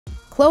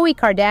Khloe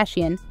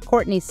Kardashian,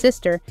 Kourtney's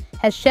sister,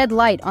 has shed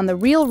light on the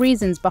real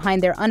reasons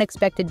behind their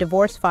unexpected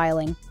divorce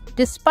filing.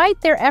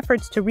 Despite their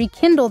efforts to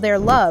rekindle their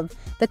love,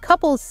 the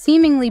couple's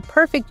seemingly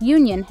perfect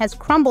union has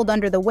crumbled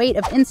under the weight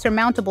of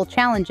insurmountable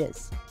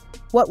challenges.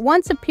 What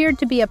once appeared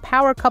to be a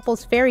power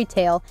couple's fairy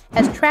tale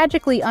has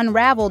tragically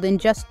unraveled in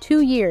just 2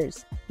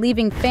 years,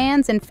 leaving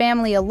fans and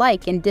family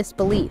alike in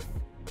disbelief.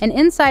 An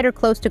insider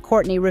close to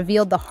Kourtney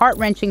revealed the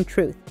heart-wrenching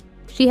truth.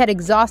 She had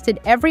exhausted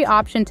every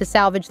option to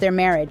salvage their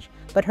marriage,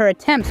 but her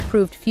attempts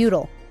proved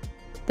futile.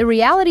 The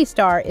reality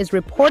star is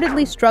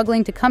reportedly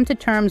struggling to come to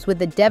terms with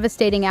the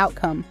devastating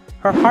outcome,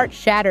 her heart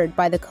shattered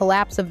by the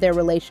collapse of their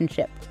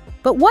relationship.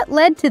 But what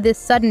led to this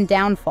sudden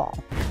downfall?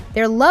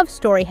 Their love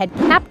story had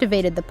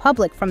captivated the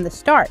public from the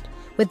start,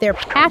 with their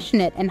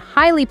passionate and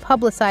highly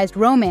publicized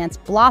romance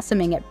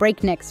blossoming at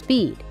breakneck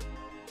speed.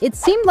 It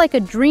seemed like a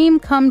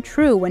dream come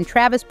true when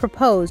Travis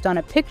proposed on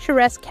a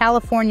picturesque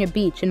California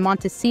beach in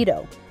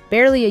Montecito,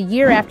 barely a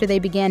year after they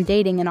began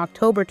dating in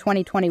October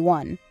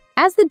 2021.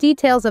 As the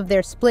details of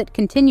their split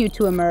continue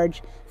to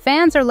emerge,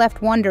 fans are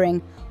left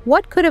wondering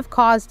what could have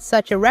caused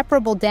such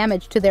irreparable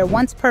damage to their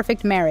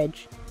once-perfect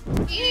marriage.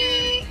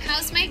 Hey,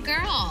 how's my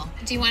girl?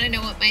 Do you want to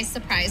know what my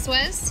surprise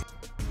was?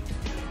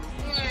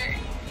 What?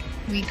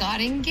 We got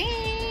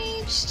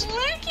engaged.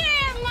 Look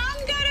it!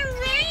 Mom got a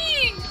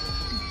ring!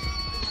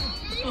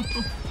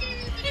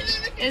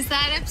 Is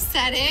that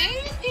upsetting?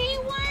 Hey,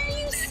 why are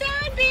you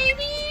sad,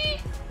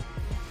 baby?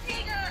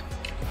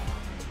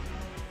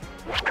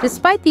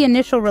 Despite the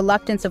initial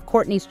reluctance of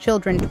Kourtney's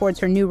children towards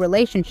her new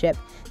relationship,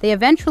 they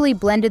eventually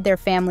blended their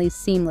families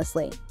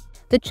seamlessly.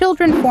 The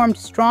children formed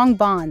strong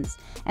bonds,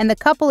 and the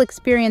couple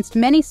experienced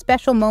many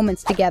special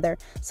moments together,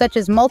 such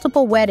as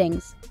multiple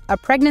weddings, a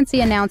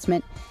pregnancy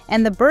announcement,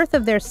 and the birth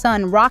of their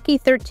son, Rocky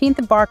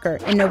 13th Barker,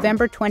 in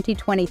November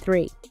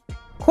 2023.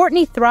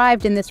 Kourtney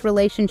thrived in this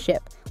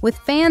relationship, with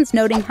fans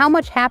noting how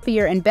much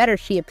happier and better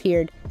she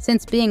appeared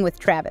since being with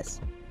Travis.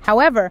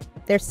 However,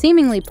 their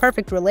seemingly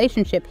perfect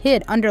relationship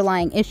hid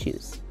underlying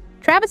issues.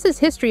 Travis's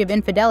history of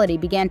infidelity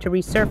began to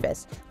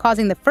resurface,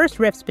 causing the first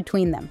rifts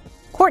between them.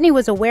 Kourtney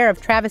was aware of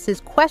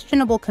Travis's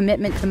questionable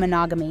commitment to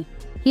monogamy.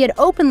 He had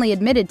openly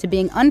admitted to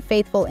being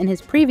unfaithful in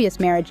his previous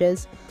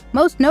marriages,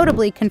 most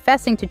notably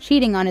confessing to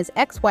cheating on his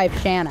ex-wife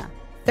Shanna,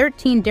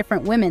 13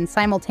 different women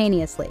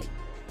simultaneously.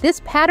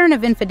 This pattern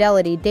of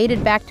infidelity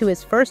dated back to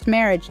his first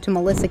marriage to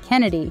Melissa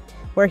Kennedy,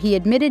 where he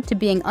admitted to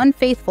being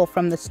unfaithful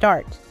from the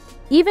start.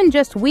 Even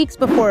just weeks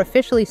before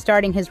officially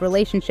starting his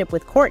relationship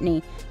with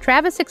Kourtney,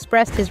 Travis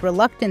expressed his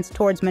reluctance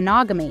towards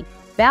monogamy,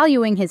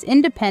 valuing his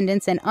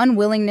independence and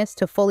unwillingness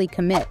to fully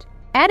commit.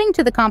 Adding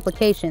to the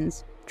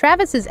complications,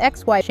 Travis's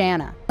ex-wife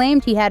Shanna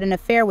claimed he had an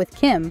affair with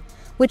Kim,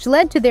 which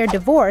led to their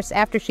divorce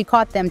after she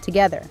caught them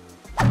together.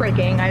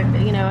 Breaking.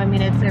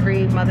 It's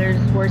every mother's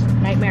worst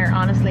nightmare,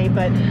 honestly,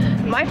 but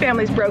my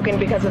family's broken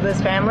because of this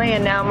family,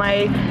 and now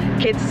my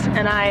kids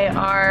and I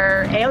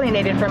are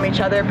alienated from each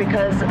other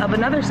because of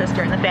another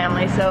sister in the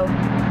family, so...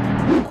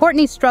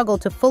 Kourtney's struggle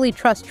to fully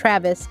trust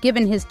Travis,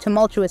 given his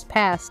tumultuous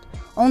past,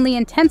 only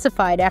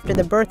intensified after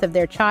the birth of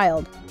their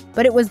child.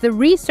 But it was the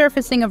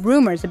resurfacing of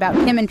rumors about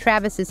Kim and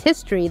Travis's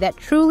history that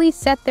truly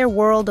set their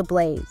world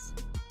ablaze.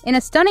 In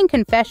a stunning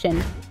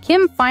confession,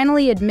 Kim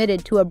finally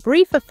admitted to a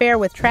brief affair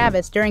with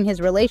Travis during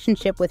his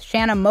relationship with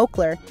Shanna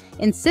Moakler,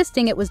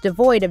 insisting it was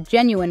devoid of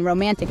genuine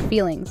romantic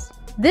feelings.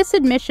 This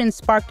admission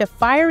sparked a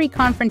fiery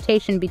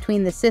confrontation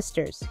between the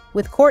sisters,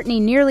 with Kourtney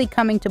nearly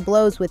coming to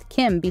blows with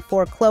Kim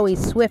before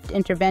Khloe's swift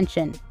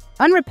intervention.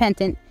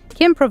 Unrepentant,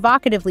 Kim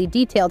provocatively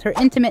detailed her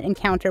intimate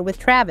encounter with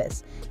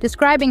Travis,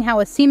 describing how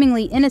a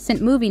seemingly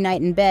innocent movie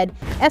night in bed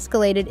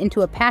escalated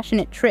into a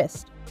passionate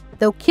tryst.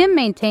 Though Kim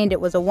maintained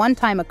it was a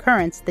one-time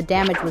occurrence, the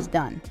damage was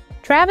done.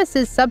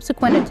 Travis's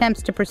subsequent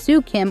attempts to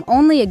pursue Kim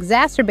only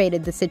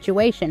exacerbated the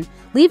situation,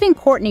 leaving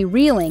Kourtney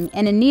reeling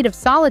and in need of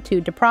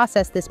solitude to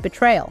process this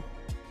betrayal.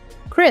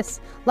 Kris,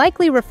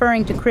 likely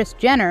referring to Kris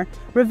Jenner,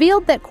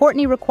 revealed that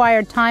Kourtney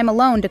required time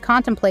alone to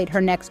contemplate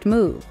her next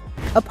move.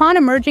 Upon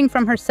emerging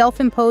from her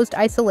self-imposed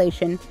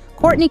isolation,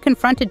 Kourtney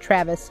confronted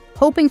Travis,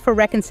 hoping for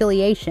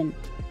reconciliation.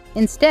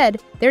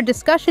 Instead, their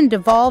discussion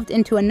devolved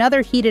into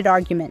another heated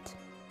argument.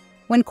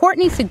 When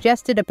Kourtney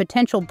suggested a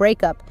potential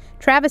breakup,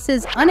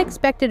 Travis's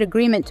unexpected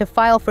agreement to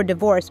file for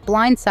divorce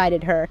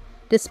blindsided her,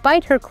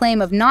 despite her claim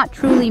of not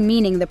truly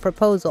meaning the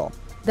proposal.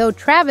 Though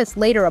Travis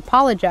later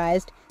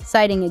apologized,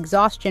 citing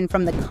exhaustion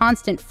from the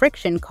constant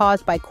friction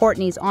caused by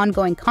Kourtney's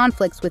ongoing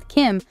conflicts with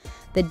Kim,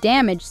 the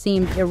damage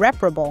seemed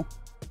irreparable.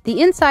 The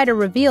insider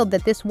revealed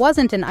that this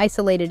wasn't an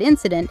isolated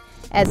incident,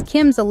 as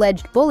Kim's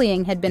alleged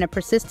bullying had been a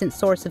persistent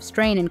source of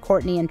strain in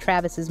Kourtney and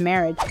Travis's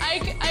marriage.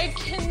 I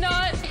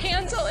cannot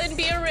handle and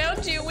be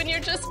around you when you're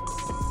just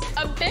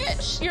a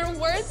bitch. Your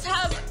words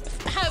have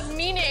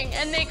meaning,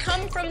 and they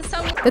come from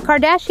somewhere. The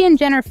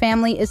Kardashian-Jenner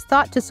family is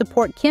thought to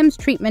support Kim's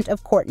treatment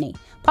of Kourtney,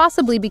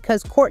 possibly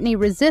because Kourtney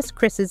resists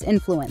Kris's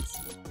influence.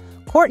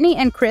 Kourtney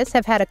and Kris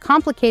have had a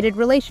complicated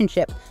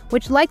relationship,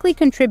 which likely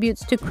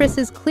contributes to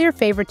Kris's clear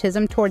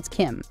favoritism towards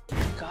Kim.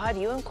 God,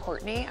 you and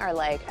Kourtney are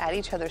like at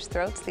each other's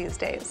throats these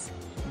days.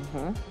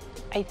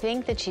 I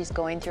think that she's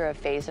going through a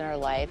phase in her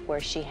life where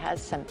she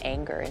has some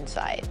anger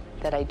inside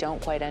that I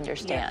don't quite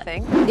understand.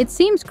 It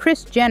seems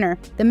Kris Jenner,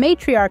 the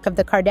matriarch of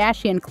the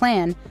Kardashian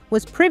clan,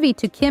 was privy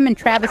to Kim and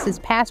Travis's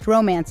past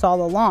romance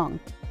all along.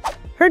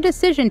 Her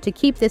decision to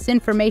keep this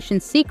information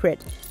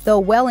secret, though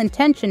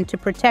well-intentioned to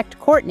protect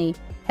Kourtney,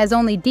 has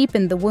only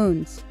deepened the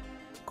wounds.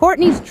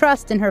 Kourtney's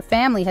trust in her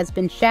family has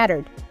been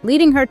shattered,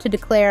 leading her to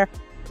declare,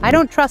 "I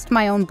don't trust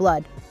my own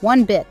blood,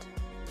 one bit."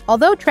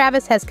 Although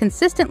Travis has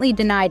consistently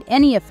denied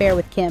any affair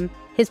with Kim,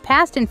 his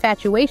past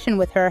infatuation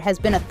with her has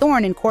been a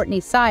thorn in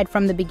Kourtney's side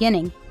from the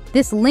beginning.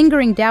 This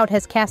lingering doubt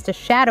has cast a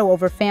shadow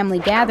over family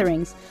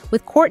gatherings,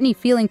 with Kourtney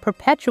feeling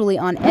perpetually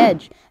on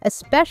edge,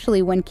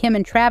 especially when Kim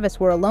and Travis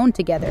were alone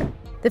together.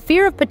 The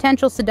fear of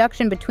potential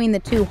seduction between the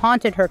two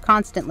haunted her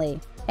constantly.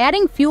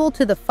 Adding fuel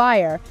to the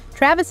fire,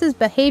 Travis's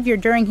behavior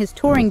during his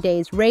touring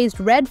days raised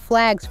red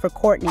flags for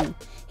Kourtney.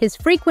 His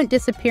frequent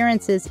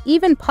disappearances,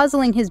 even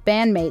puzzling his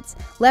bandmates,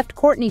 left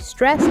Kourtney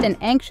stressed and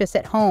anxious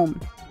at home.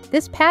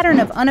 This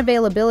pattern of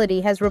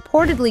unavailability has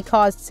reportedly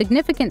caused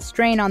significant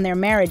strain on their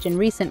marriage in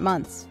recent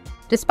months.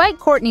 Despite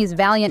Kourtney's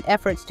valiant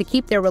efforts to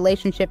keep their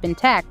relationship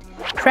intact,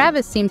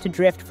 Travis seemed to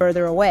drift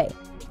further away.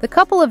 The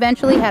couple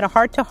eventually had a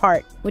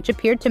heart-to-heart, which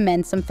appeared to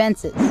mend some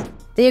fences.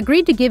 They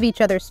agreed to give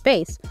each other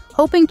space,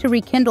 hoping to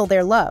rekindle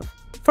their love.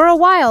 For a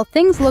while,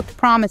 things looked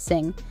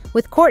promising,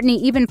 with Kourtney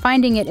even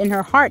finding it in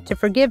her heart to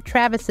forgive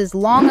Travis's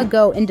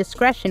long-ago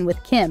indiscretion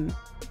with Kim.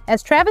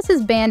 As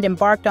Travis's band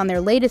embarked on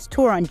their latest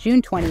tour on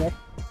June 20th,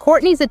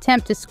 Kourtney's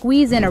attempt to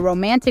squeeze in a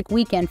romantic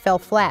weekend fell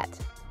flat.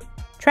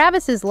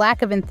 Travis's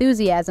lack of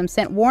enthusiasm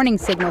sent warning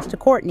signals to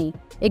Kourtney,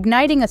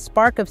 igniting a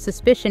spark of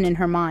suspicion in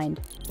her mind.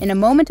 In a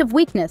moment of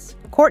weakness,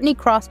 Kourtney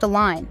crossed a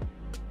line.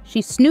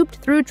 She snooped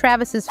through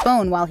Travis's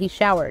phone while he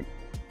showered.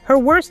 Her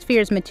worst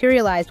fears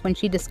materialized when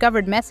she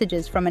discovered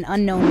messages from an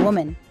unknown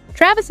woman.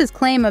 Travis's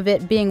claim of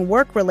it being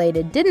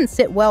work-related didn't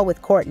sit well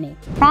with Kourtney,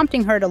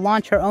 prompting her to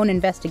launch her own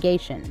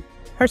investigation.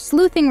 Her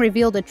sleuthing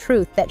revealed a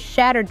truth that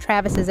shattered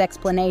Travis's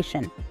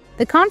explanation.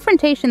 The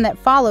confrontation that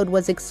followed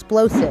was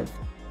explosive.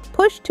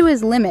 Pushed to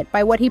his limit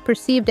by what he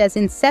perceived as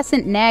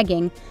incessant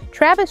nagging,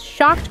 Travis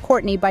shocked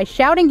Kourtney by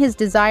shouting his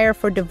desire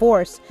for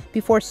divorce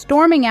before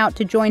storming out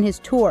to join his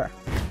tour.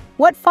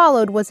 What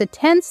followed was a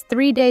tense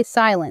 3-day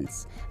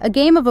silence, a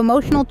game of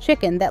emotional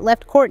chicken that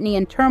left Kourtney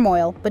in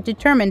turmoil but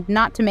determined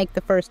not to make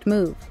the first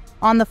move.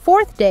 On the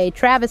 4th day,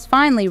 Travis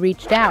finally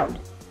reached out.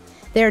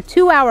 Their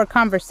 2-hour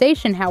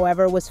conversation,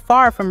 however, was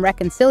far from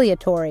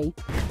reconciliatory.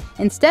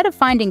 Instead of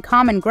finding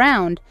common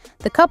ground,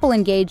 the couple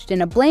engaged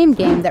in a blame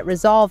game that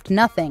resolved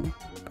nothing.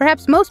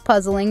 Perhaps most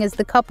puzzling is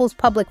the couple's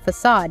public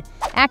facade,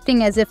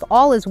 acting as if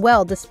all is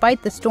well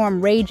despite the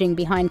storm raging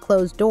behind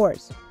closed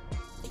doors.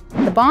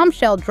 The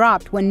bombshell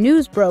dropped when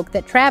news broke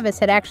that Travis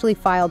had actually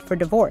filed for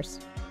divorce.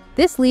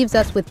 This leaves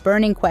us with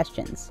burning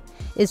questions.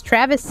 Is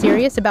Travis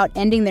serious about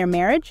ending their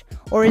marriage,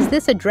 or is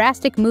this a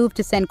drastic move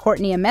to send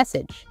Kourtney a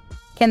message?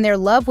 Can their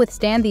love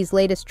withstand these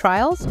latest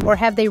trials, or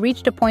have they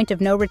reached a point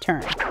of no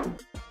return?